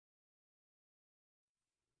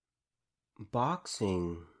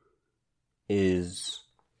Boxing is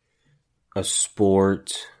a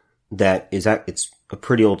sport it's a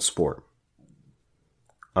pretty old sport.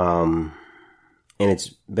 And it's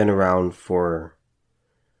been around for,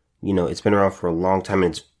 it's been around for a long time,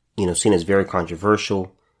 and it's, seen as very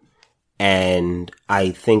controversial. And I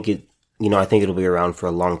think it'll be around for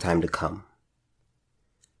a long time to come.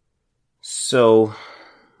 So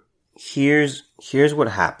here's what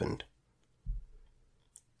happened.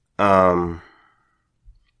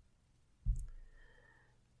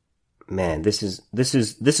 Man, this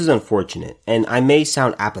is unfortunate, and I may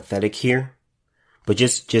sound apathetic here, but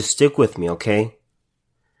just stick with me, okay?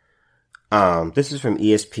 This is from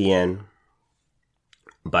ESPN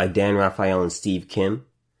by Dan Raphael and Steve Kim.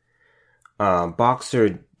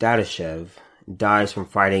 Boxer Dadashev dies from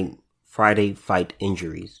Friday fight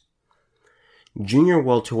injuries. Junior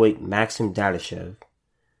welterweight Maxim Dadashev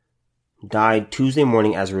died Tuesday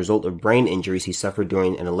morning as a result of brain injuries he suffered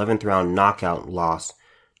during an 11th round knockout loss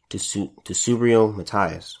to Subriel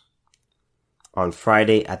Matias on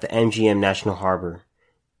Friday at the MGM National Harbor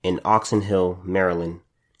in Oxon Hill, Maryland.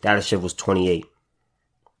 Dadashev was 28.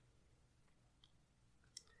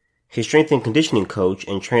 His strength and conditioning coach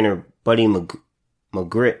and trainer Buddy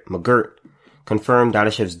McGirt confirmed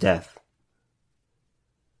Dadashev's death.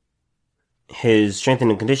 His strength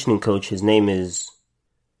and conditioning coach, his name is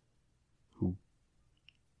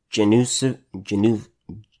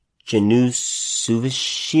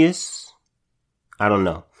Janusuvicius, I don't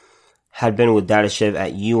know, had been with Dadashev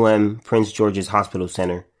at Prince George's Hospital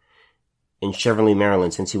Center in Cheverly,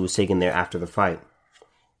 Maryland, since he was taken there after the fight.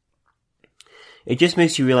 It just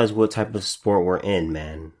makes you realize what type of sport we're in,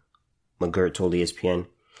 man, McGirt told ESPN.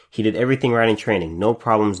 He did everything right in training. No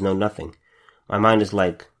problems, no nothing. My mind is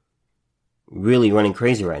really running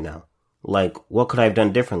crazy right now. What could I have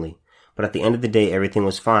done differently? But at the end of the day, everything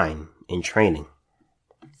was fine in training.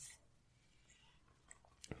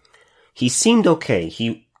 He seemed okay.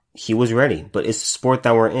 He was ready, but it's the sport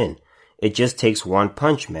that we're in. It just takes one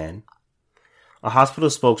punch, man. A hospital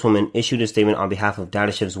spokeswoman issued a statement on behalf of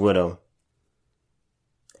Dadashev's widow,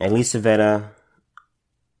 Elisaveta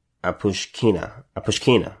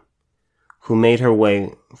Apushkina, who made her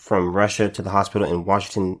way from Russia to the hospital in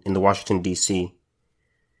the Washington, D.C.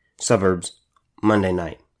 suburbs Monday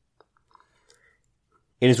night.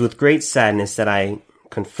 It is with great sadness that I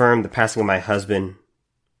confirm the passing of my husband,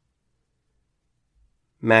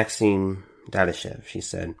 Maxim Dadashev, she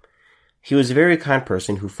said. He was a very kind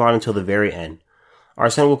person who fought until the very end.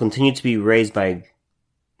 Our son will continue to be raised to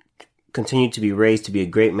be a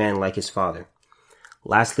great man like his father.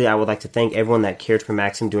 Lastly, I would like to thank everyone that cared for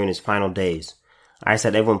Maxim during his final days. I ask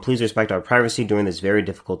that everyone please respect our privacy during this very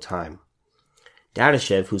difficult time.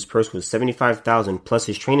 Dadashev, whose purse was $75,000 plus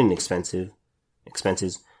his training expenses,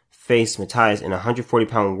 faced Matias in a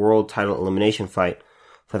 140-pound world title elimination fight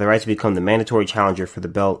for the right to become the mandatory challenger for the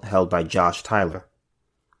belt held by Josh Tyler.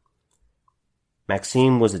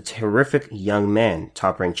 Maxim was a terrific young man,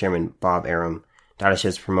 Top-Rank Chairman Bob Arum,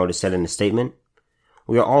 Dadashev's promoter, said in a statement.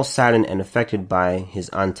 We are all saddened and affected by his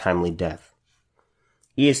untimely death.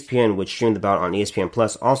 ESPN, which streamed the bout on ESPN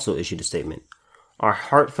Plus, also issued a statement. Our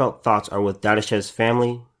heartfelt thoughts are with Dadashev's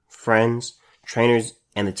family, friends, trainers,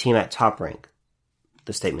 and the team at Top Rank,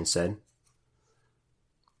 the statement said.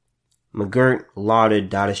 McGirt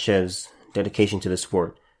lauded Dadashev's dedication to the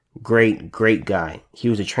sport. Great guy. He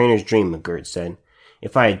was a trainer's dream, McGirt said.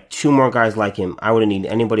 If I had two more guys like him, I wouldn't need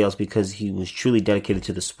anybody else because he was truly dedicated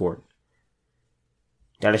to the sport.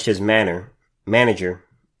 Dadashev's manager,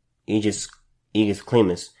 Aegis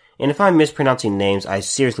Klimas, and if I'm mispronouncing names, I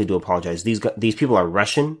seriously do apologize. These people are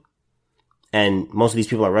Russian, and most of these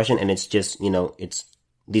people are Russian, and it's just,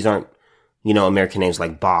 these aren't, American names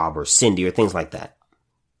like Bob or Cindy or things like that.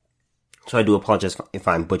 So I do apologize if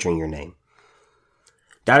I'm butchering your name.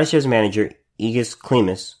 Dadashev's manager, Aegis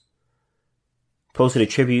Klimas, posted a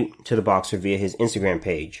tribute to the boxer via his Instagram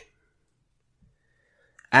page.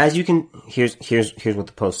 As you can, here's what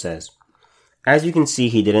the post says. As you can see,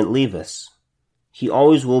 he didn't leave us. He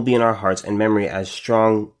always will be in our hearts and memory as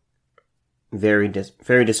strong, very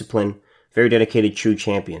disciplined, very dedicated, true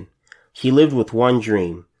champion. He lived with one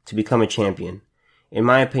dream, to become a champion. In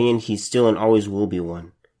my opinion, he still and always will be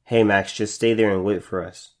one. Hey Max, just stay there and wait for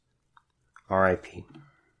us. R.I.P.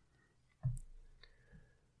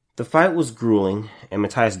 The fight was grueling, and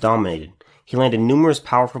Matias dominated. He landed numerous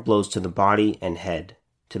powerful blows to the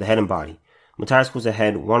head and body. Matias was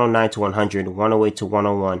ahead 109-100,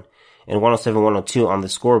 108-101, and 107-102 on the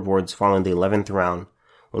scoreboards following the 11th round,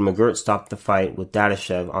 when McGirt stopped the fight with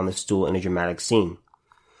Dadashev on the stool in a dramatic scene.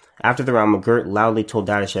 After the round, McGirt loudly told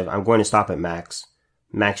Dadashev, I'm going to stop it, Max.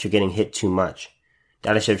 Max, you're getting hit too much.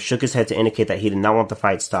 Dadashev shook his head to indicate that he did not want the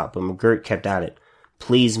fight stopped, but McGirt kept at it.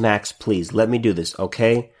 Please, Max, please, let me do this,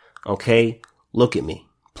 okay? Okay? Look at me.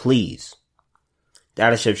 Please.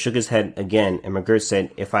 Dadashev shook his head again, and McGirt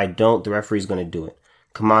said, if I don't, the referee's going to do it.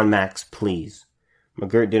 Come on, Max, please.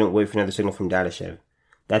 McGirt didn't wait for another signal from Dadashev.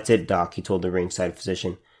 That's it, Doc, he told the ringside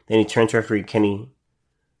physician. Then he turned to referee Kenny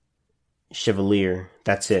Chevalier.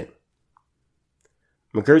 That's it.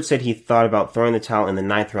 McGirt said he thought about throwing the towel in the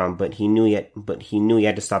 9th round, but he knew he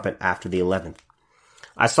had to stop it after the 11th.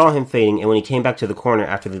 I saw him fading, and when he came back to the corner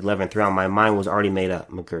after the 11th round, my mind was already made up,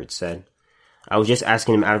 McGirt said. I was just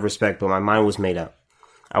asking him out of respect, but my mind was made up.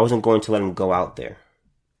 I wasn't going to let him go out there.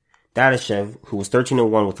 Dadashev, who was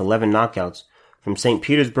 13-1 with 11 knockouts, from St.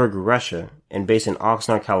 Petersburg, Russia, and based in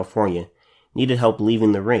Oxnard, California, needed help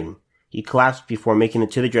leaving the ring. He collapsed before making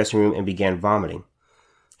it to the dressing room and began vomiting.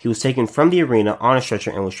 He was taken from the arena on a stretcher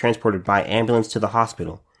and was transported by ambulance to the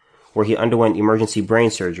hospital, where he underwent emergency brain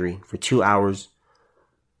surgery for 2 hours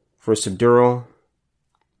for subdural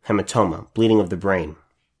hematoma, bleeding of the brain.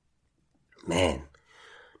 Man.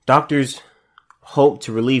 Doctors hoped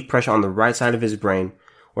to relieve pressure on the right side of his brain,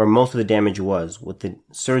 where most of the damage was, with the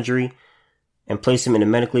surgery, and place him in a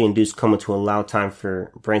medically induced coma to allow time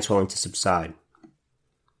for brain swelling to subside.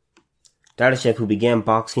 Dadashev, who began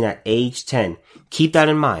boxing at age 10, keep that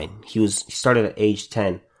in mind, he started at age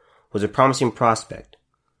 10, was a promising prospect.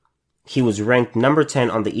 He was ranked number 10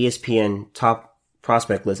 on the ESPN top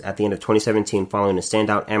prospect list at the end of 2017 following a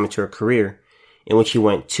standout amateur career in which he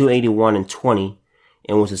went 281-20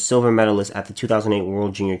 and was a silver medalist at the 2008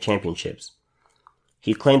 World Junior Championships.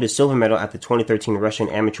 He claimed a silver medal at the 2013 Russian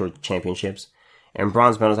Amateur Championships and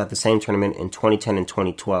bronze medals at the same tournament in 2010 and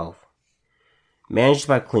 2012. Managed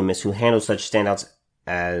by Klimas, who handled such standouts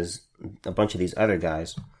as a bunch of these other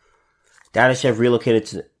guys, Dadashev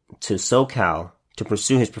relocated to SoCal to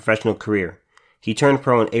pursue his professional career. He turned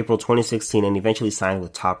pro in April 2016 and eventually signed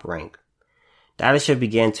with Top Rank. Dadashev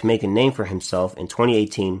began to make a name for himself in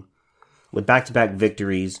 2018 with back-to-back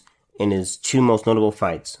victories in his two most notable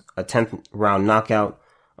fights, a 10th round knockout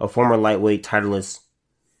of former lightweight titleist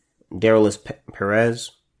Darylis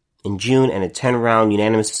Perez in June and a 10-round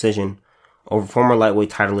unanimous decision over former lightweight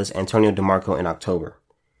titleist Antonio DeMarco in October.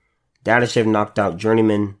 Dadashev knocked out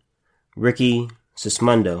journeyman Ricky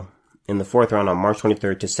Sismundo in the 4th round on March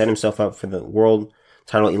 23rd to set himself up for the world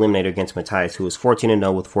title eliminator against Matthias, who was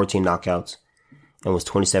 14-0 with 14 knockouts and was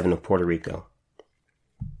 27 in Puerto Rico.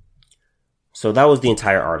 So that was the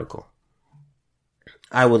entire article.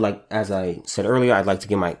 I would like, as I said earlier, I'd like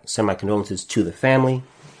to send my condolences to the family.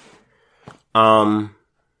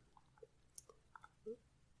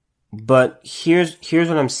 But here's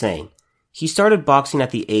what I'm saying. He started boxing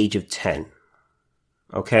at the age of 10.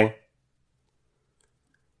 Okay?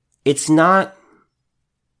 It's the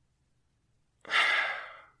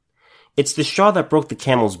straw that broke the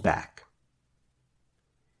camel's back.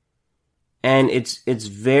 And it's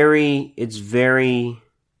very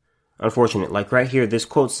unfortunate. Like right here, this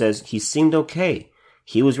quote says, he seemed okay.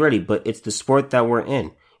 He was ready, but it's the sport that we're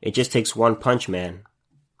in. It just takes one punch, man.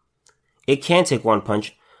 It can take one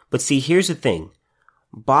punch. But see, here's the thing.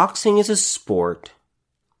 Boxing is a sport.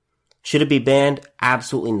 Should it be banned?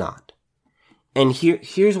 Absolutely not. And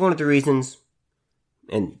here's one of the reasons,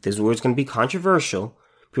 and this is where it's going to be controversial.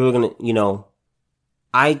 People are going to,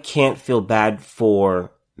 I can't feel bad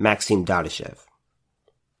for Maxim Dadashev.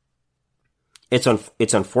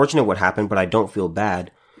 It's unfortunate what happened, but I don't feel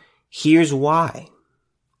bad. Here's why.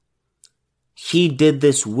 He did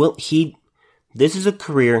this. This is a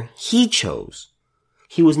career he chose.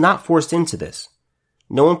 He was not forced into this.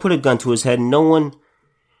 No one put a gun to his head. No one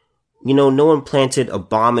planted a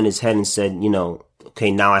bomb in his head and said,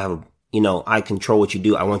 okay, now I control what you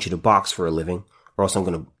do. I want you to box for a living or else I'm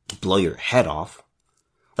going to blow your head off.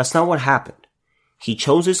 That's not what happened. He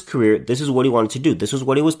chose his career. This is what he wanted to do. This was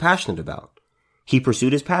what he was passionate about. He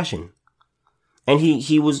pursued his passion. And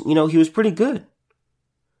he was pretty good.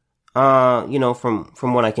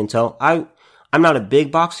 From what I can tell. I'm not a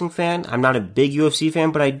big boxing fan. I'm not a big UFC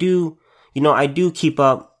fan, but I do keep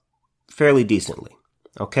up fairly decently.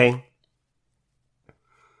 Okay?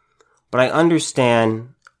 But I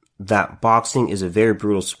understand that boxing is a very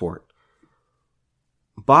brutal sport.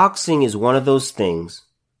 Boxing is one of those things.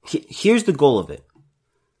 Here's the goal of it.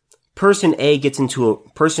 Person A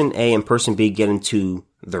and person B get into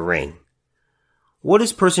the ring. What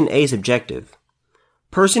is person A's objective?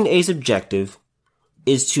 Person A's objective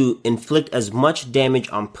is to inflict as much damage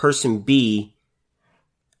on person B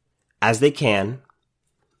as they can,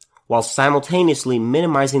 while simultaneously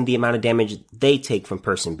minimizing the amount of damage they take from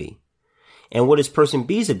person B. And what is person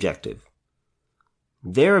B's objective?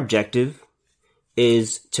 Their objective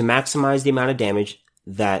is to maximize the amount of damage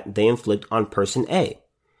that they inflict on person A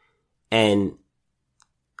and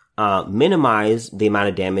minimize the amount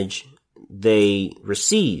of damage they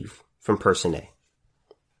receive from person A.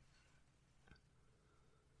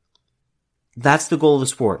 That's the goal of the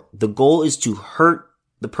sport. The goal is to hurt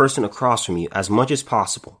the person across from you as much as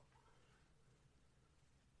possible.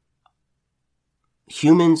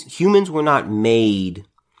 Humans were not made,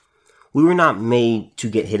 we were not made to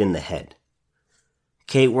get hit in the head.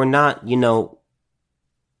 Okay, we're not, we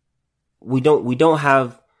don't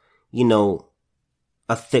have,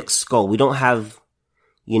 a thick skull. We don't have,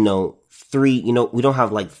 we don't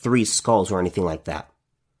have like 3 skulls or anything like that.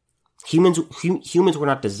 Humans were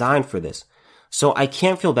not designed for this. So I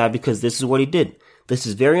can't feel bad because this is what he did. This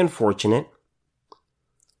is very unfortunate.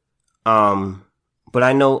 But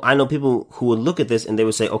I know people who would look at this and they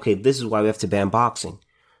would say, okay, this is why we have to ban boxing.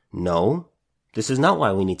 No, this is not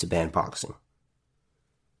why we need to ban boxing.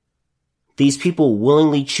 These people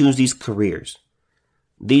willingly choose these careers.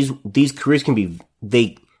 These careers can be,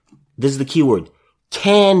 this is the key word,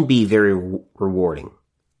 can be very rewarding.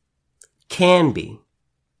 Can be.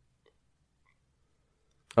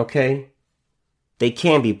 Okay? They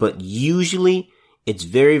can be, but usually it's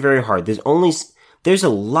very, very hard. There's a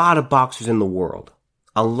lot of boxers in the world.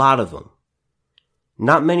 A lot of them.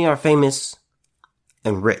 Not many are famous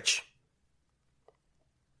and rich.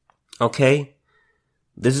 Okay?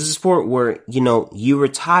 This is a sport where, you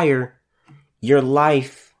retire, your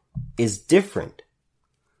life is different.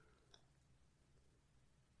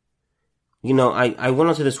 I went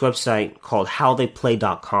onto this website called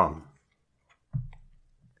howtheyplay.com.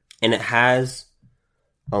 And it has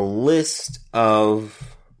a list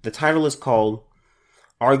of, the title is called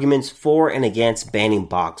Arguments for and Against Banning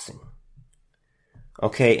Boxing.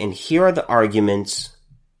 Okay, and here are the arguments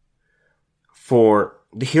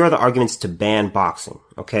to ban boxing,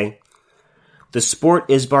 okay? The sport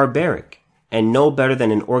is barbaric and no better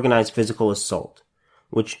than an organized physical assault,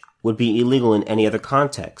 which would be illegal in any other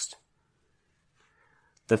context.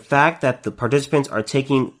 The fact that the participants are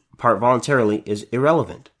taking part voluntarily is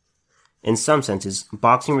irrelevant. In some senses,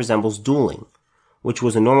 boxing resembles dueling, which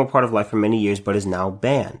was a normal part of life for many years but is now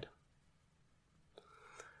banned.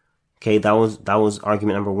 Okay, that was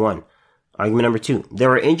argument number 1. Argument number 2.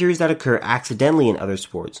 There are injuries that occur accidentally in other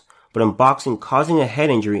sports, but in boxing, causing a head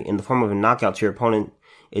injury in the form of a knockout to your opponent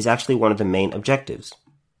is actually one of the main objectives.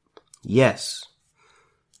 Yes.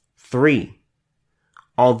 3.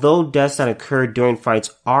 Although deaths that occur during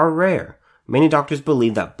fights are rare, many doctors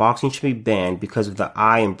believe that boxing should be banned because of the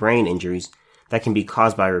eye and brain injuries that can be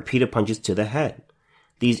caused by repeated punches to the head.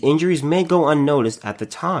 These injuries may go unnoticed at the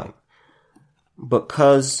time, but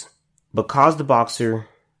cause the boxer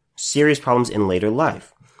serious problems in later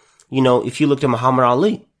life. If you looked at Muhammad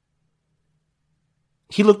Ali,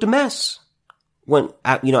 he looked a mess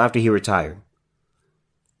after he retired.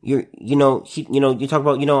 You talk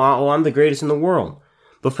about, oh, I'm the greatest in the world.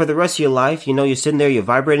 But for the rest of your life, you're sitting there, you're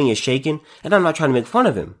vibrating, you're shaking, and I'm not trying to make fun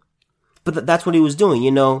of him. But that's what he was doing,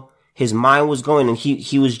 his mind was going and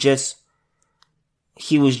he was just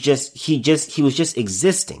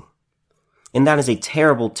existing. And that is a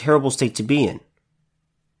terrible, terrible state to be in.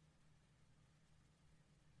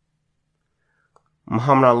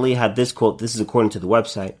 Muhammad Ali had this quote, this is according to the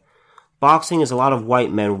website. Boxing is a lot of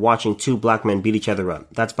white men watching 2 black men beat each other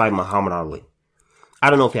up. That's by Muhammad Ali. I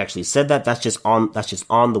don't know if he actually said that. That's just on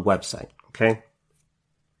the website. Okay.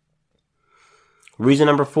 Reason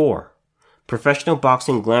number 4. Professional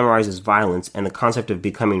boxing glamorizes violence and the concept of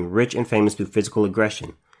becoming rich and famous through physical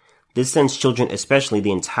aggression. This sends children especially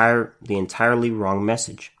the entirely wrong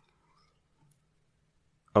message.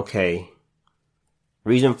 Okay.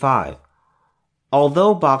 Reason 5.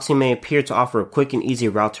 Although boxing may appear to offer a quick and easy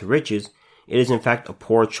route to riches, it is in fact a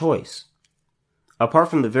poor choice. Apart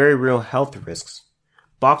from the very real health risks,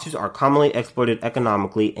 boxers are commonly exploited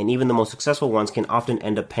economically, and even the most successful ones can often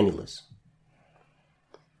end up penniless.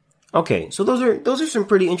 Okay, so those are some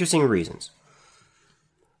pretty interesting reasons.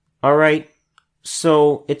 Alright,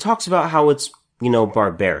 so it talks about how it's,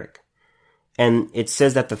 barbaric. And it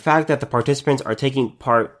says that the fact that the participants are taking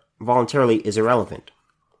part voluntarily is irrelevant.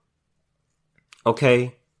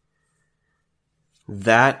 Okay,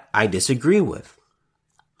 that I disagree with.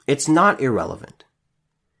 It's not irrelevant.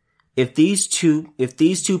 If these two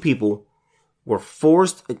people were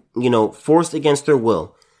forced against their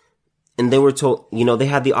will, and they were told, they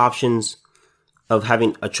had the options of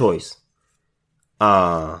having a choice.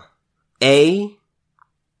 Option A,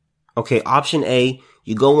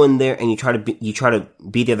 you go in there and you try to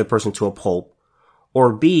beat the other person to a pulp,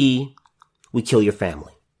 or B, we kill your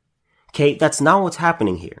family. Okay, that's not what's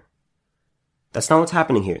happening here. That's not what's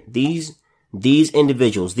happening here. These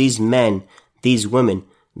individuals, these men, these women,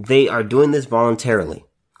 they are doing this voluntarily.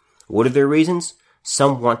 What are their reasons?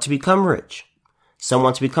 Some want to become rich. Some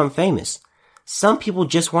want to become famous. Some people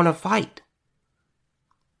just want to fight.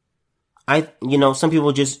 Some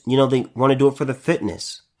people just, they want to do it for the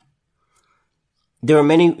fitness. There are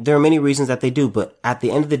many reasons that they do, but at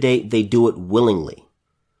the end of the day, they do it willingly.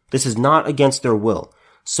 This is not against their will.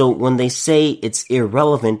 So when they say it's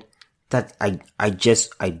irrelevant, that I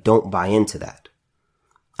don't buy into that.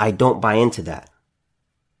 I don't buy into that.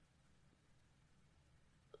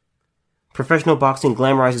 Professional boxing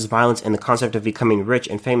glamorizes violence and the concept of becoming rich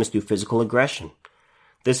and famous through physical aggression.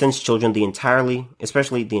 This sends children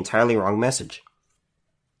especially the entirely wrong message.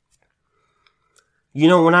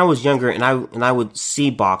 When I was younger and I would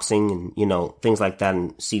see boxing and, things like that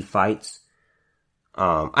and see fights,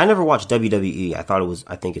 I never watched WWE.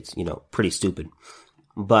 I think it's, pretty stupid.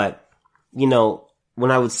 But,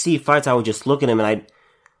 when I would see fights, I would just look at them and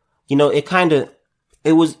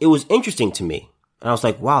it was interesting to me. And I was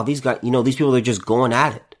like, wow, these guys, these people are just going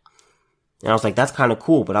at it. And I was like, that's kind of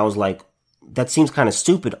cool. But I was like, that seems kind of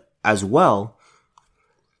stupid as well.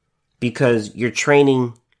 Because you're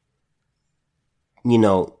training,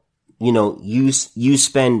 you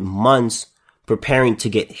spend months preparing to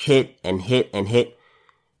get hit and hit and hit.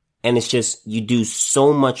 And it's just, you do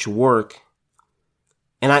so much work.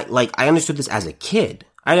 And I understood this as a kid.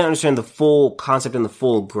 I didn't understand the full concept and the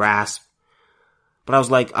full grasp. But I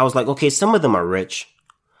was like, okay, some of them are rich.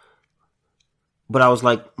 But I was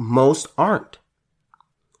like, most aren't.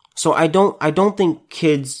 So I don't think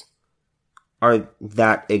kids are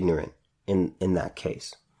that ignorant in that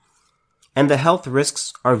case. And the health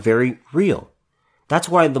risks are very real. That's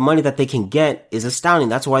why the money that they can get is astounding.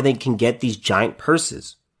 That's why they can get these giant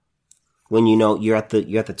purses when you're at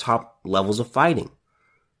the top levels of fighting.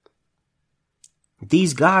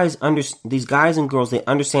 These guys and girls, they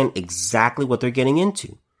understand exactly what they're getting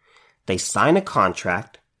into. They sign a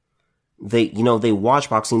contract. They watch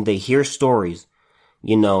boxing. They hear stories.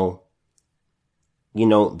 They die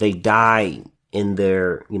in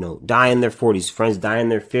their 40s. Friends die in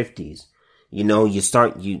their 50s.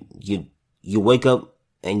 You wake up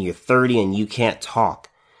and you're 30 and you can't talk.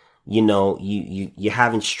 You're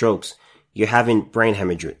having strokes. You're having brain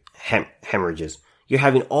hemorrhages. You're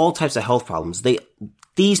having all types of health problems.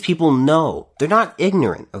 These people know. They're not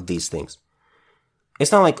ignorant of these things.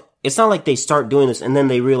 It's not like they start doing this and then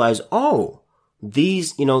they realize, oh,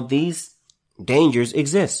 these dangers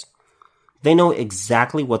exist. They know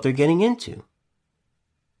exactly what they're getting into.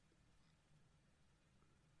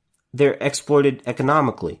 They're exploited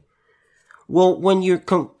economically. Well, when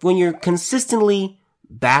you're consistently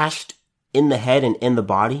bashed in the head and in the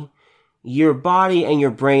body, your body and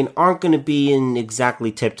your brain aren't going to be in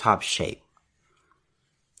exactly tip-top shape.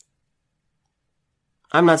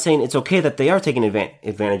 I'm not saying it's okay that they are taken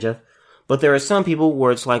advantage of, but there are some people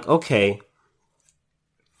where it's like, okay,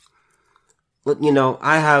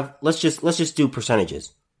 let's just do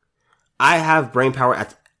percentages. I have brain power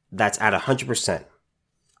that's at 100%.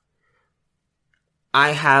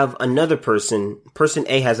 I have another person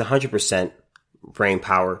A has 100% brain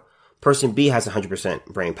power, person B has 100%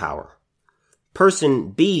 brain power.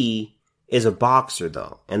 Person B is a boxer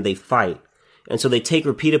though, and they fight. And so they take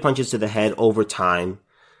repeated punches to the head over time.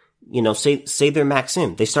 Say they're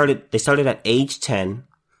Maxim. They started at age 10.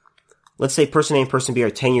 Let's say person A and person B are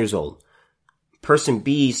 10 years old. Person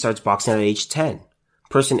B starts boxing at age 10.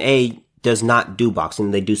 Person A does not do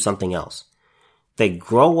boxing. They do something else. They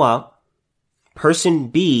grow up. Person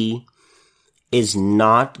B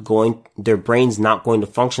their brain's not going to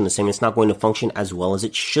function the same. It's not going to function as well as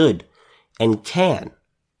it should and can.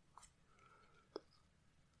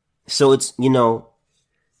 So it's, they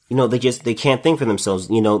can't think for themselves.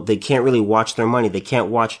 They can't really watch their money. They can't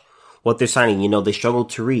watch what they're signing. They struggle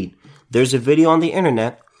to read. There's a video on the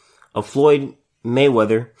internet of Floyd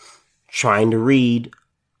Mayweather trying to read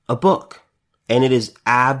a book. And it is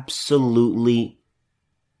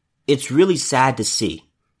it's really sad to see.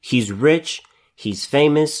 He's rich. He's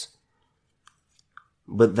famous.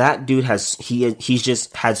 But that dude he's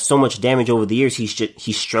just had so much damage over the years. He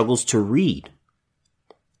struggles to read.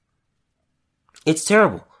 It's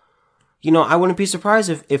terrible. I wouldn't be surprised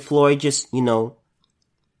if Floyd just, he became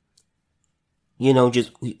one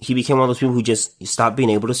of those people who just stopped being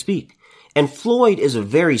able to speak. And Floyd is a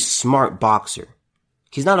very smart boxer.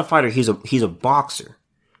 He's not a fighter. He's a boxer.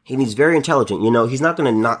 And he's very intelligent. He's not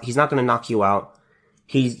going to knock you out.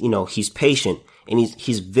 He's patient and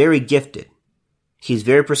he's very gifted. He's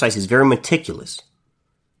very precise. He's very meticulous.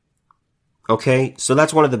 Okay? So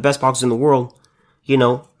that's one of the best boxers in the world,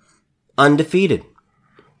 undefeated.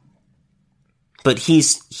 But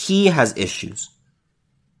he has issues.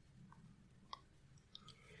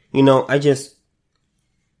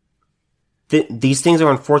 These things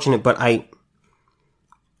are unfortunate, but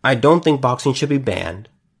I don't think boxing should be banned.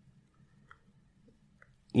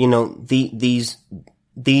 They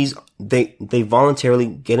voluntarily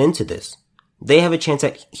get into this. They have a chance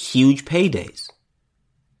at huge paydays.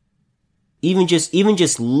 Even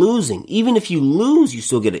just losing, even if you lose, you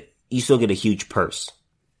still get a huge purse.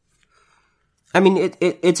 I mean,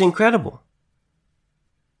 it's incredible.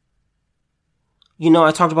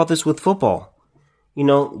 I talked about this with football.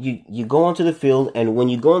 You go onto the field, and when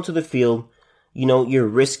you go onto the field, you're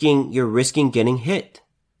risking getting hit.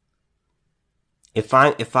 If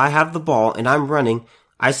I have the ball and I'm running,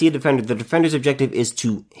 I see a defender. The defender's objective is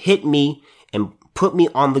to hit me and put me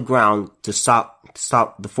on the ground to stop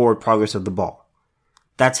the forward progress of the ball.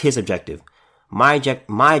 That's his objective. My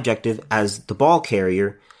objective as the ball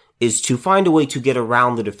carrier is to find a way to get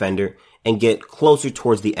around the defender and get closer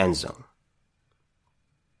towards the end zone.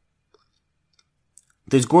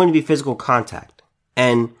 There's going to be physical contact.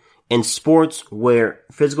 And in sports where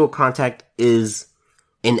physical contact is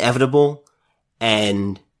inevitable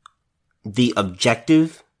and the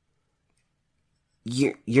objective,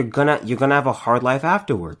 you're gonna have a hard life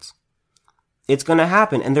afterwards. It's gonna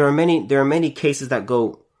happen, and there are many cases that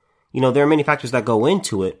go, there are many factors that go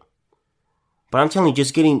into it. But I'm telling you,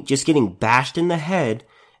 just getting bashed in the head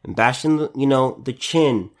and bashed in the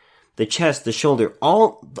chin, the chest, the shoulder,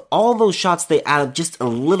 all those shots, they add up just a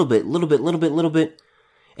little bit.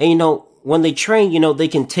 And when they train, they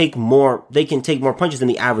can take more punches than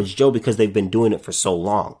the average Joe because they've been doing it for so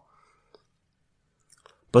long.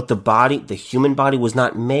 But the human body was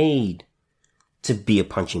not made to be a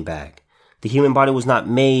punching bag. The human body was not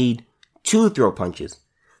made to throw punches.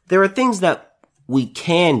 There are things that we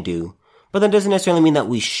can do, but that doesn't necessarily mean that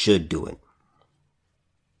we should do it.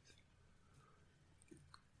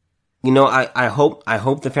 I hope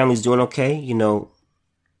the family's doing okay.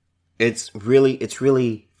 It's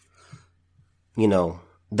really,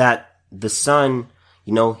 that the son,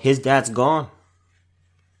 his dad's gone.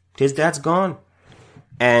 His dad's gone.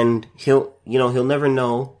 And he'll never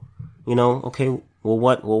know, okay, well,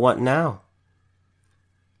 what now?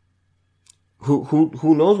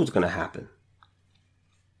 Who knows what's going to happen?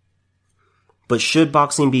 But should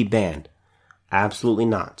boxing be banned? Absolutely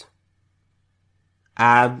not.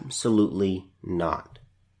 Absolutely not.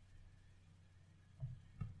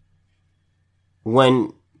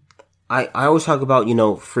 When I always talk about,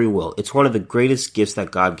 free will. It's one of the greatest gifts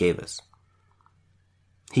that God gave us.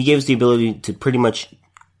 He gave us the ability to pretty much,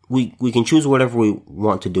 we can choose whatever we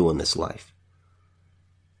want to do in this life.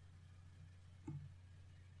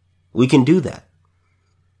 We can do that.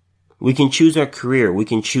 We can choose our career. We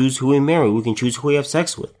can choose who we marry. We can choose who we have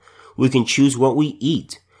sex with. We can choose what we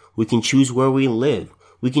eat. We can choose where we live.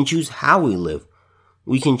 We can choose how we live.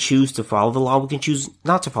 We can choose to follow the law. We can choose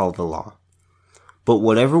not to follow the law. But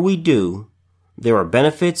whatever we do, there are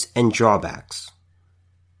benefits and drawbacks.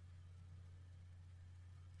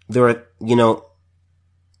 There are,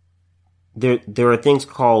 there are things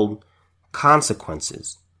called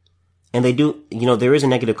consequences. And they do, there is a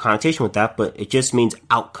negative connotation with that, but it just means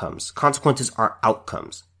outcomes. Consequences are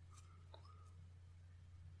outcomes.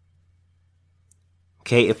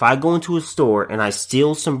 Okay, if I go into a store and I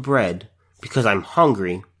steal some bread because I'm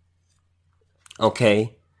hungry,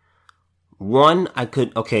 okay,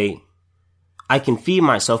 I can feed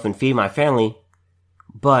myself and feed my family,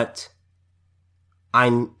 but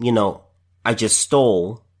I just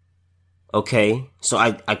stole, okay? So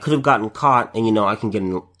I could have gotten caught and, I can get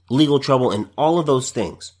in legal trouble and all of those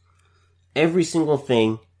things. Every single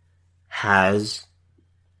thing has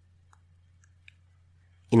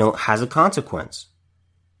a consequence.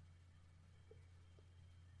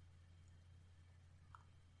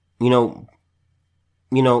 I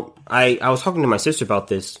was talking to my sister about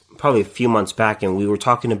this probably a few months back, and we were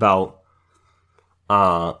talking about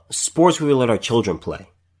sports we let our children play.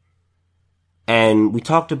 And we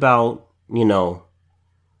talked about,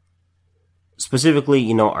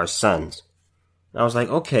 specifically, our sons. And I was like,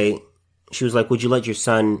 okay. She was like, would you let your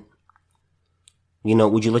son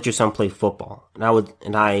play football?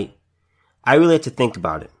 And I really had to think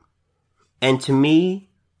about it. And to me,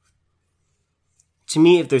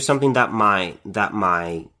 if there's something that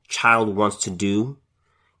my child wants to do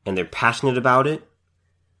and they're passionate about it,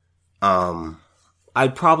 I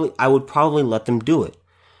would probably let them do it.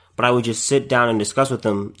 But I would just sit down and discuss with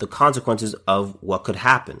them the consequences of what could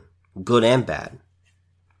happen, good and bad.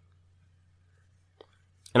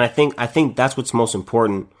 And I think that's what's most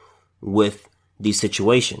important with these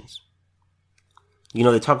situations.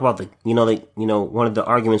 They talk about one of the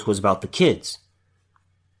arguments was about the kids.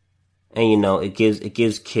 And, it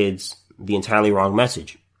gives kids the entirely wrong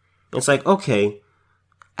message. It's like, okay,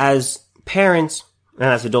 as parents and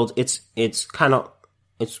as adults, it's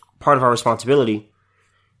part of our responsibility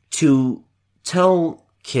to tell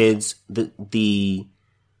kids the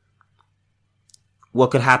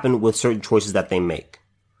what could happen with certain choices that they make.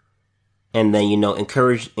 And then,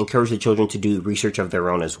 encourage the children to do research of their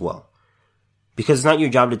own as well. Because it's not your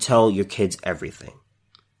job to tell your kids everything.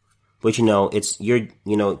 But, it's your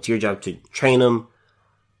job to train them,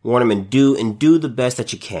 warn them, and do the best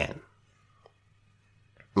that you can.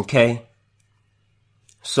 Okay?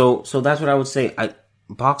 So that's what I would say.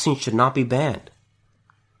 Boxing should not be banned.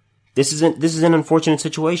 This is an unfortunate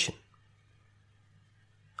situation.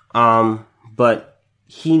 But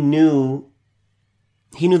he knew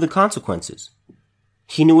the consequences.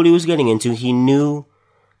 He knew what he was getting into. He knew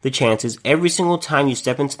the chances. Every single time you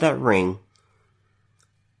step into that ring,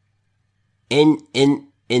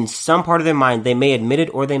 in some part of their mind, they may admit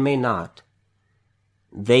it or they may not.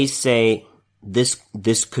 They say,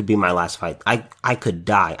 this could be my last fight. I could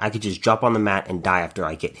die. I could just drop on the mat and die after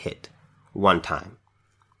I get hit one time.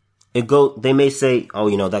 They may say, oh,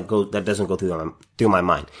 that doesn't go through my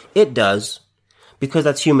mind. It does, because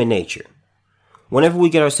that's human nature. Whenever we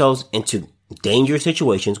get ourselves into dangerous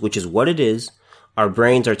situations, which is what it is, our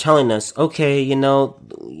brains are telling us, okay, you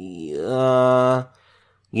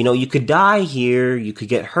could die here, you could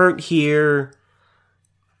get hurt here,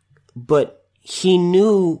 but he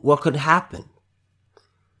knew what could happen.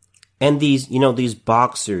 And these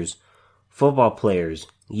boxers, football players,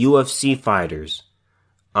 UFC fighters,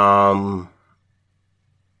 they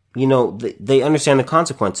understand the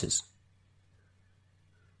consequences.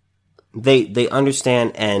 They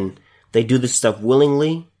understand and they do this stuff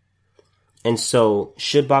willingly. And so,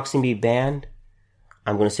 should boxing be banned?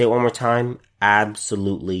 I'm going to say it one more time.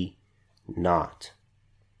 Absolutely not.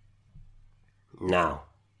 Now,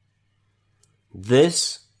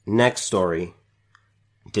 this next story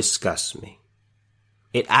disgusts me.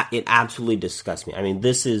 It absolutely disgusts me. I mean,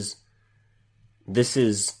 this is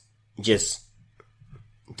disgusting.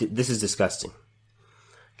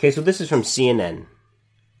 Okay, so this is from CNN.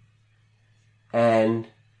 And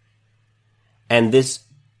this,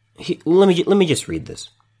 let me just read this.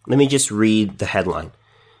 Let me just read the headline.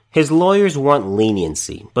 His lawyers want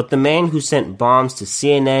leniency, but the man who sent bombs to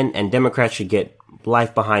CNN and Democrats should get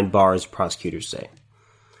life behind bars, prosecutors say.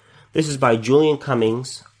 This is by Julian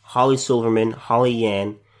Cummings, Holly Silverman, Holly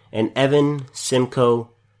Yan, and Evan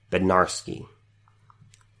Simcoe Bednarski.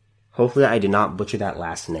 Hopefully I did not butcher that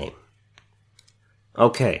last name.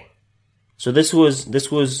 Okay. So this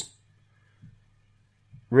was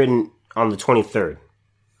written on the 23rd.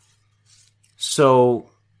 So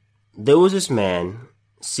there was this man,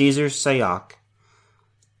 Cesar Sayoc,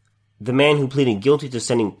 the man who pleaded guilty to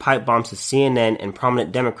sending pipe bombs to CNN and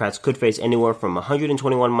prominent Democrats, could face anywhere from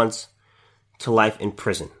 121 months to life in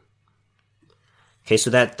prison. Okay, so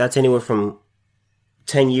that's anywhere from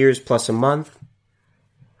 10 years plus a month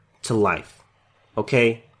to life.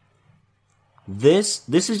 Okay? This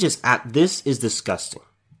is disgusting.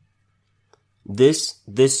 This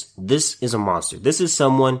is a monster. This is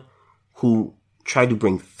someone who tried to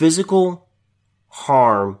bring physical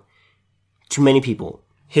harm to many people.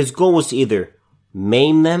 His goal was to either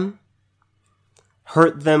maim them,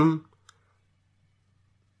 hurt them,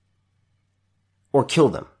 or kill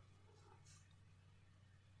them.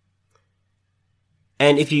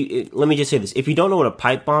 And let me just say this. If you don't know what a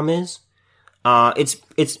pipe bomb is,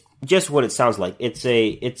 it's just what it sounds like. It's a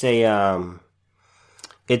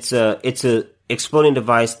exploding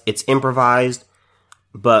device. It's improvised,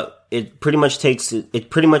 but it pretty much takes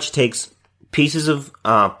pieces of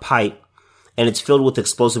pipe and it's filled with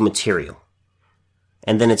explosive material.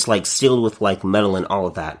 And then it's like sealed with like metal and all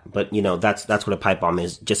of that. But that's what a pipe bomb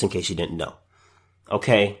is, just in case you didn't know.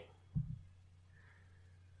 Okay.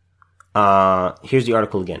 Here's the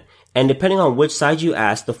article again. And depending on which side you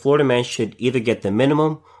ask, the Florida man should either get the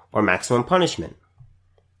minimum or maximum punishment.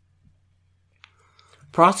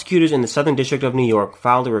 Prosecutors in the Southern District of New York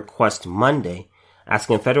filed a request Monday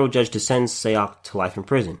asking a federal judge to sentence Sayoc to life in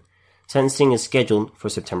prison. Sentencing is scheduled for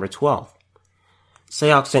September 12th.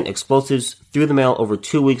 Sayoc sent explosives through the mail over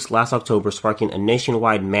 2 weeks last October, sparking a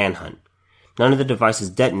nationwide manhunt. None of the devices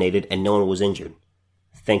detonated and no one was injured.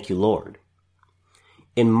 Thank you, Lord.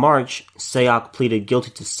 In March, Sayoc pleaded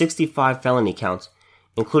guilty to 65 felony counts,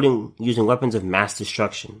 including using weapons of mass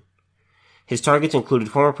destruction. His targets included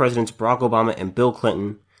former Presidents Barack Obama and Bill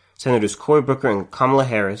Clinton, Senators Cory Booker and Kamala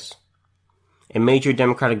Harris, and major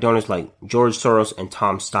Democratic donors like George Soros and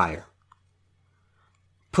Tom Steyer.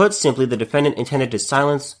 Put simply, the defendant intended to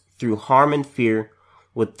silence through harm and fear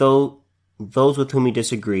with those with whom he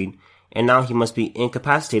disagreed, and now he must be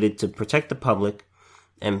incapacitated to protect the public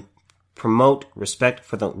and promote respect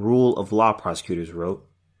for the rule of law, prosecutors wrote.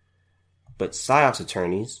 But Sayok's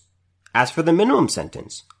attorneys asked for the minimum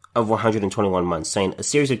sentence of 121 months, saying a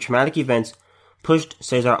series of traumatic events pushed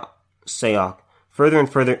Sayok further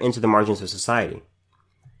and further into the margins of society.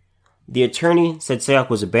 The attorney said Sayok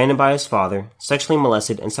was abandoned by his father, sexually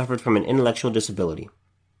molested, and suffered from an intellectual disability.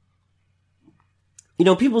 You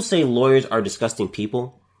know, people say lawyers are disgusting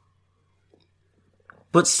people,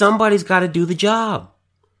 but somebody's got to do the job.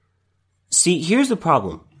 See, here's the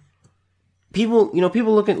problem. People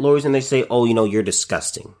look at lawyers and they say, oh, you're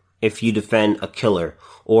disgusting if you defend a killer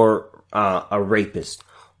or a rapist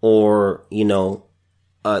or,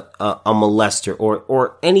 a molester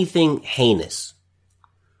or anything heinous.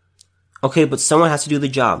 Okay, but someone has to do the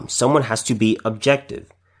job. Someone has to be objective.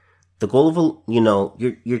 The goal of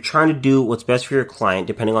you're trying to do what's best for your client,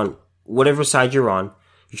 depending on whatever side you're on.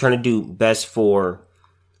 You're trying to do best for,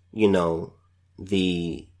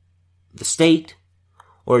 the state,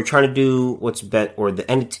 or you're trying to do what's best, or the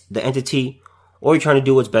entity, or you're trying to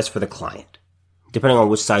do what's best for the client, depending on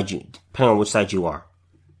which side you are.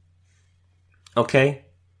 Okay?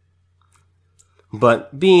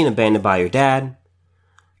 But being abandoned by your dad,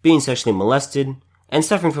 being sexually molested, and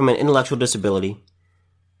suffering from an intellectual disability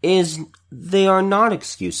they are not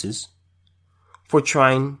excuses for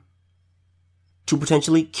trying to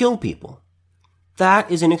potentially kill people. That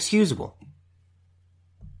is inexcusable.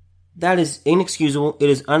 That is inexcusable. It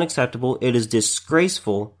is unacceptable. It is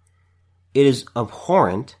disgraceful. It is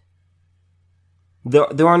abhorrent.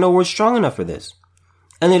 There are no words strong enough for this.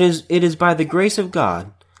 And it is by the grace of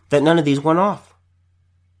God that none of these went off.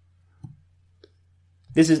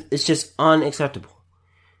 It's just unacceptable.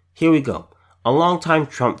 Here we go. A longtime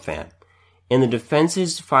Trump fan. In the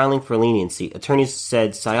defense's filing for leniency, attorneys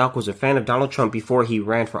said Sayok was a fan of Donald Trump before he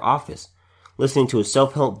ran for office, listening to his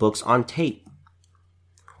self-help books on tape.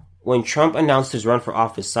 When Trump announced his run for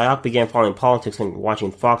office, Sayok began following politics and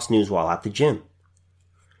watching Fox News while at the gym.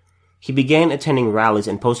 He began attending rallies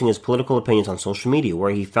and posting his political opinions on social media,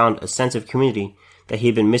 where he found a sense of community that he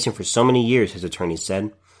had been missing for so many years, his attorneys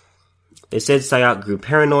said. They said Sayok grew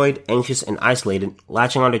paranoid, anxious, and isolated,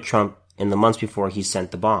 latching onto Trump in the months before he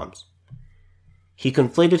sent the bombs. He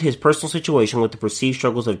conflated his personal situation with the perceived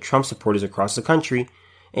struggles of Trump supporters across the country,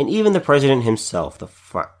 and even the president himself, the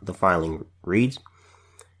filing reads.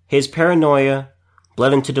 His paranoia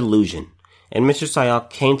bled into delusion, and Mr.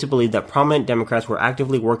 Sayok came to believe that prominent Democrats were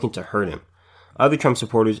actively working to hurt him, other Trump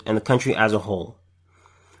supporters, and the country as a whole.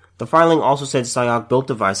 The filing also said Sayok built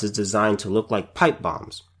devices designed to look like pipe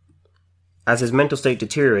bombs, as his mental state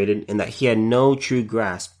deteriorated and that he had no true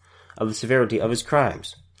grasp of the severity of his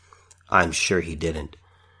crimes. I'm sure he didn't.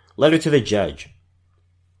 Letter to the judge.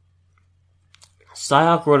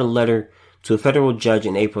 Sayok wrote a letter to a federal judge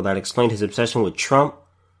in April that explained his obsession with Trump,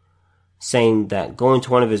 saying that going to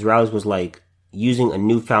one of his rallies was like using a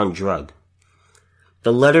newfound drug.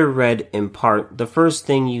 The letter read in part, the first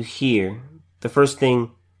thing you hear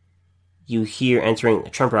entering a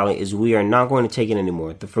Trump rally is we are not going to take it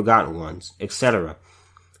anymore, the forgotten ones, etc.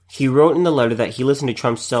 He wrote in the letter that he listened to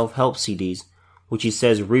Trump's self-help CDs, which he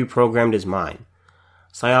says reprogrammed his mind.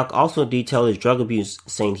 Sayok also detailed his drug abuse,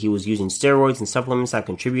 saying he was using steroids and supplements that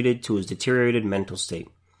contributed to his deteriorated mental state.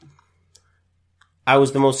 I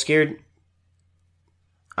was the most scared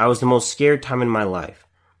time in my life.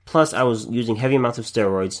 Plus, I was using heavy amounts of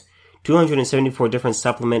steroids, 274 different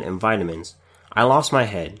supplement and vitamins. I lost my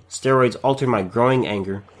head. Steroids altered my growing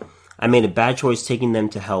anger. I made a bad choice taking them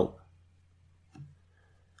to help.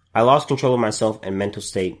 I lost control of myself and mental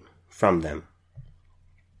state from them.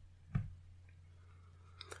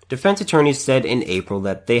 Defense attorneys said in April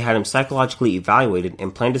that they had him psychologically evaluated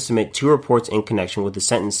and planned to submit 2 reports in connection with the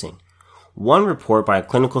sentencing. One report by a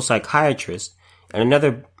clinical psychiatrist and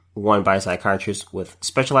another one by a psychiatrist with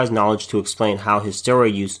specialized knowledge to explain how his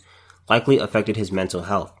steroid use likely affected his mental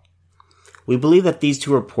health. We believe that these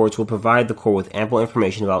 2 reports will provide the court with ample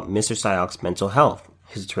information about Mr. Sayok's mental health,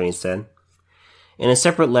 his attorney said. In a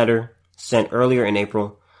separate letter sent earlier in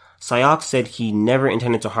April, Sayok said he never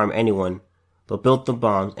intended to harm anyone, but built the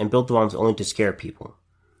bombs only to scare people.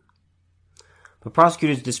 But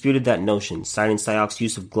prosecutors disputed that notion, citing Sayok's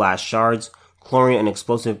use of glass shards, chlorine, and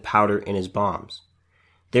explosive powder in his bombs.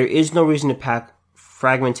 There is no reason to pack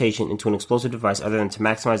fragmentation into an explosive device other than to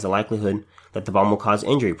maximize the likelihood that the bomb will cause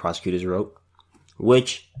injury, prosecutors wrote,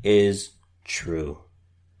 which is true.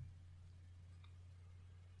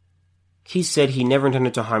 He said he never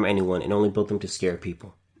intended to harm anyone and only built them to scare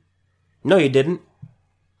people. No, you didn't.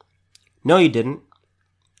 No, you didn't.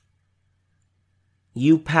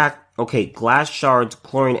 You packed, glass shards,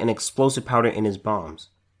 chlorine, and explosive powder in his bombs.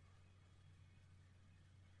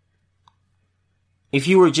 If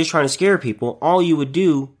you were just trying to scare people, all you would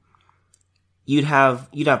do, you'd have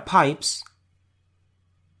pipes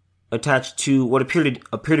attached to what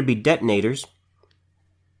appear to be detonators,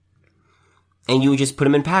 and you would just put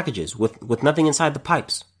them in packages with nothing inside the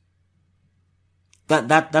pipes.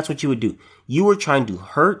 That's what you would do. You were trying to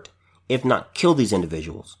hurt, if not kill, these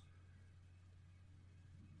individuals.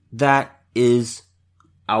 That is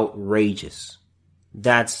outrageous.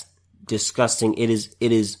 That's disgusting. It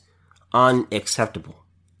is unacceptable.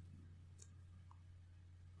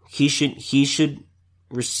 He should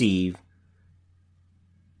receive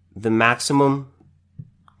the maximum.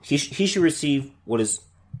 He should receive what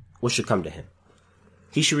should come to him.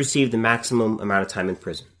 He should receive the maximum amount of time in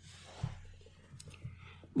prison.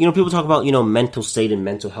 People talk about, mental state and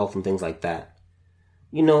mental health and things like that.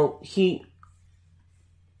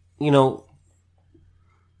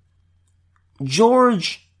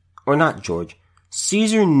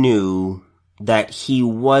 Caesar knew that he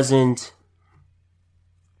wasn't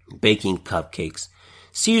baking cupcakes.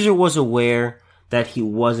 Caesar was aware that he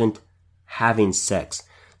wasn't having sex.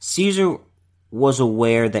 Caesar was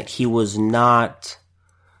aware that he was not,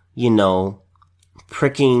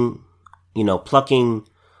 plucking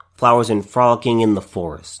flowers and frolicking in the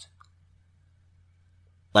forest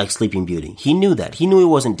like Sleeping Beauty. He knew that. He knew he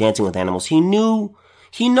wasn't dancing with animals. He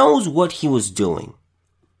knows what he was doing.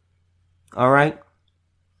 All right?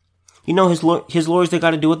 His lawyers, they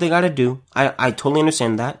got to do what they got to do. I totally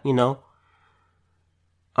understand that,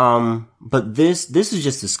 But this is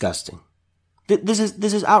just disgusting. This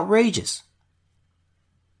is outrageous.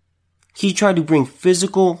 He tried to bring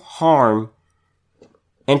physical harm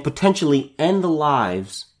and potentially end the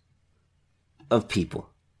lives of people.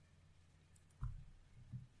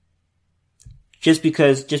 Just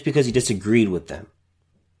because he disagreed with them.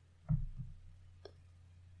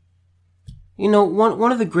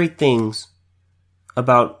 One of the great things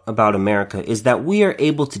about America is that we are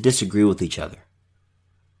able to disagree with each other.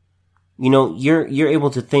 You're able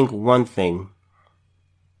to think one thing.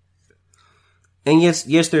 And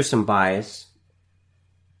yes, there's some bias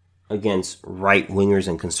against right-wingers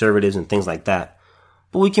and conservatives and things like that.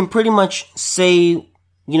 But we can pretty much say,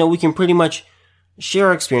 we can pretty much share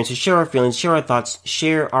our experiences, share our feelings, share our thoughts,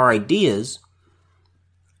 share our ideas,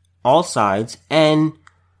 all sides, and,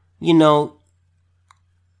 we're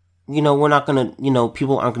not gonna,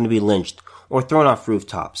 people aren't gonna be lynched or thrown off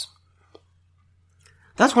rooftops.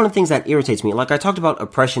 That's one of the things that irritates me. Like I talked about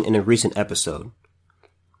oppression in a recent episode.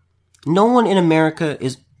 No one in America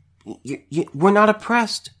we're not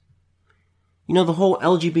oppressed. The whole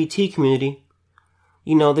LGBT community,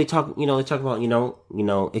 they talk about,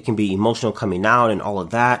 it can be emotional coming out and all of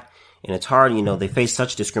that. And it's hard, they face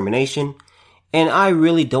such discrimination. And I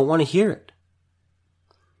really don't want to hear it.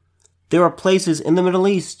 There are places in the Middle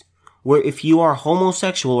East where if you are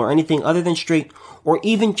homosexual or anything other than straight, or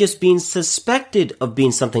even just being suspected of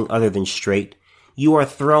being something other than straight, you are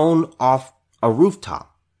thrown off a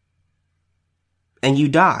rooftop. And you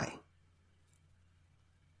die.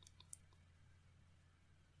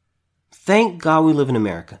 Thank God we live in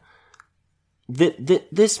America.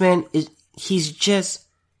 This man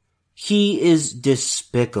he is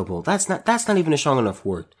despicable. That's not even a strong enough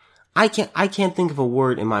word. I can't think of a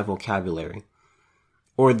word in my vocabulary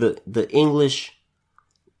or the English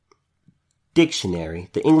dictionary,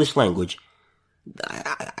 the English language.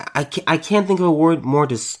 I can't think of a word more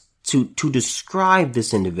to describe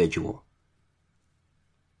this individual.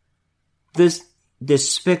 This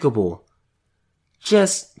despicable,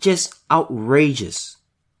 just outrageous.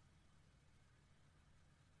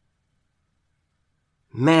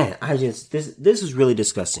 Man, this is really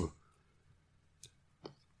disgusting.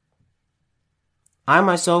 I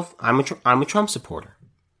myself, I'm a Trump supporter.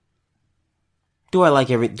 Do I like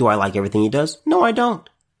everything he does? No, I don't.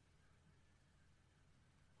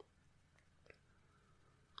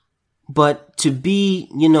 But to be,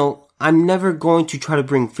 I'm never going to try to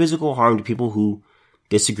bring physical harm to people who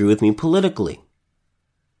disagree with me politically.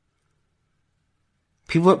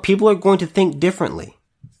 People are going to think differently.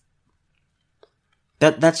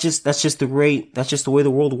 That's just the way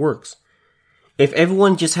the world works. If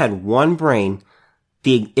everyone just had one brain,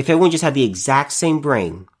 if everyone just had the exact same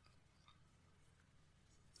brain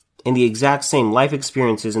and the exact same life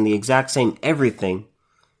experiences and the exact same everything,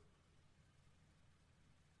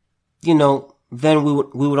 then we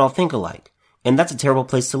would all think alike. And that's a terrible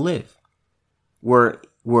place to live. Where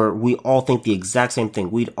where we all think the exact same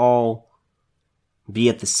thing. We'd all be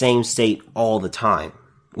at the same state all the time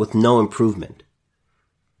with no improvement.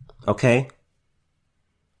 Okay?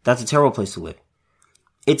 That's a terrible place to live.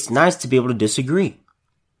 It's nice to be able to disagree.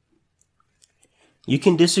 You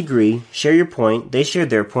can disagree, share your point, they share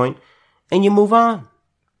their point, and you move on.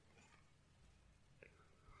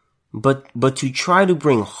 But to try to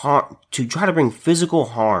bring physical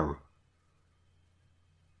harm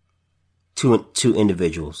to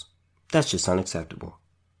individuals, that's just unacceptable.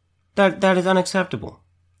 That is unacceptable.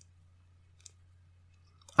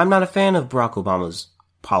 I'm not a fan of Barack Obama's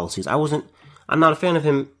policies. I'm not a fan of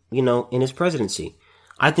him, in his presidency.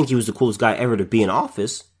 I think he was the coolest guy ever to be in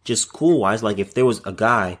office, just cool-wise. Like, if there was a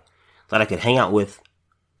guy that I could hang out with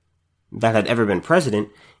that had ever been president,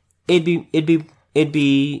 it'd be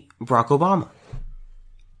Barack Obama.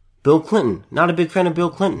 Bill Clinton, not a big fan of Bill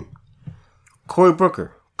Clinton. Cory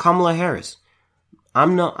Booker, Kamala Harris.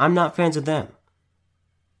 I'm not fans of them.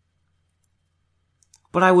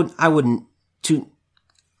 But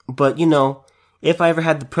if I ever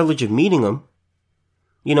had the privilege of meeting them,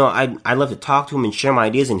 I'd love to talk to them and share my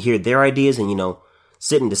ideas and hear their ideas and,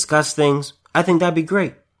 sit and discuss things. I think that'd be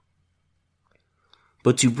great.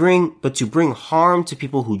 But to bring harm to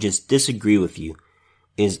people who just disagree with you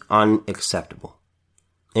is unacceptable.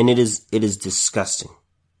 And it is disgusting.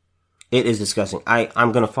 It is disgusting.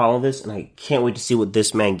 I'm gonna follow this and I can't wait to see what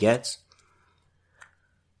this man gets.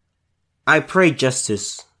 I pray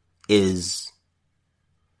justice is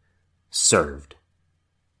served.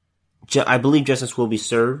 I believe justice will be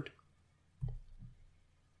served.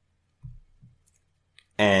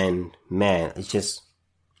 And man,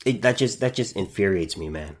 that just infuriates me,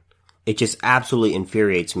 man. It just absolutely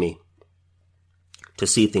infuriates me to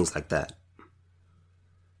see things like that.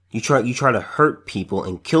 You try to hurt people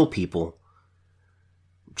and kill people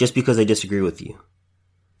just because they disagree with you.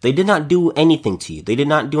 They did not do anything to you. They did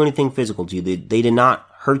not do anything physical to you. They did not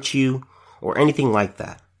hurt you or anything like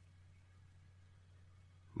that.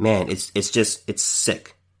 Man, it's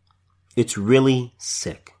sick. It's really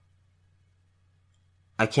sick.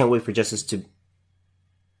 I can't wait for justice to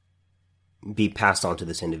be passed on to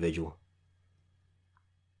this individual.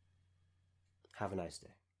 Have a nice day.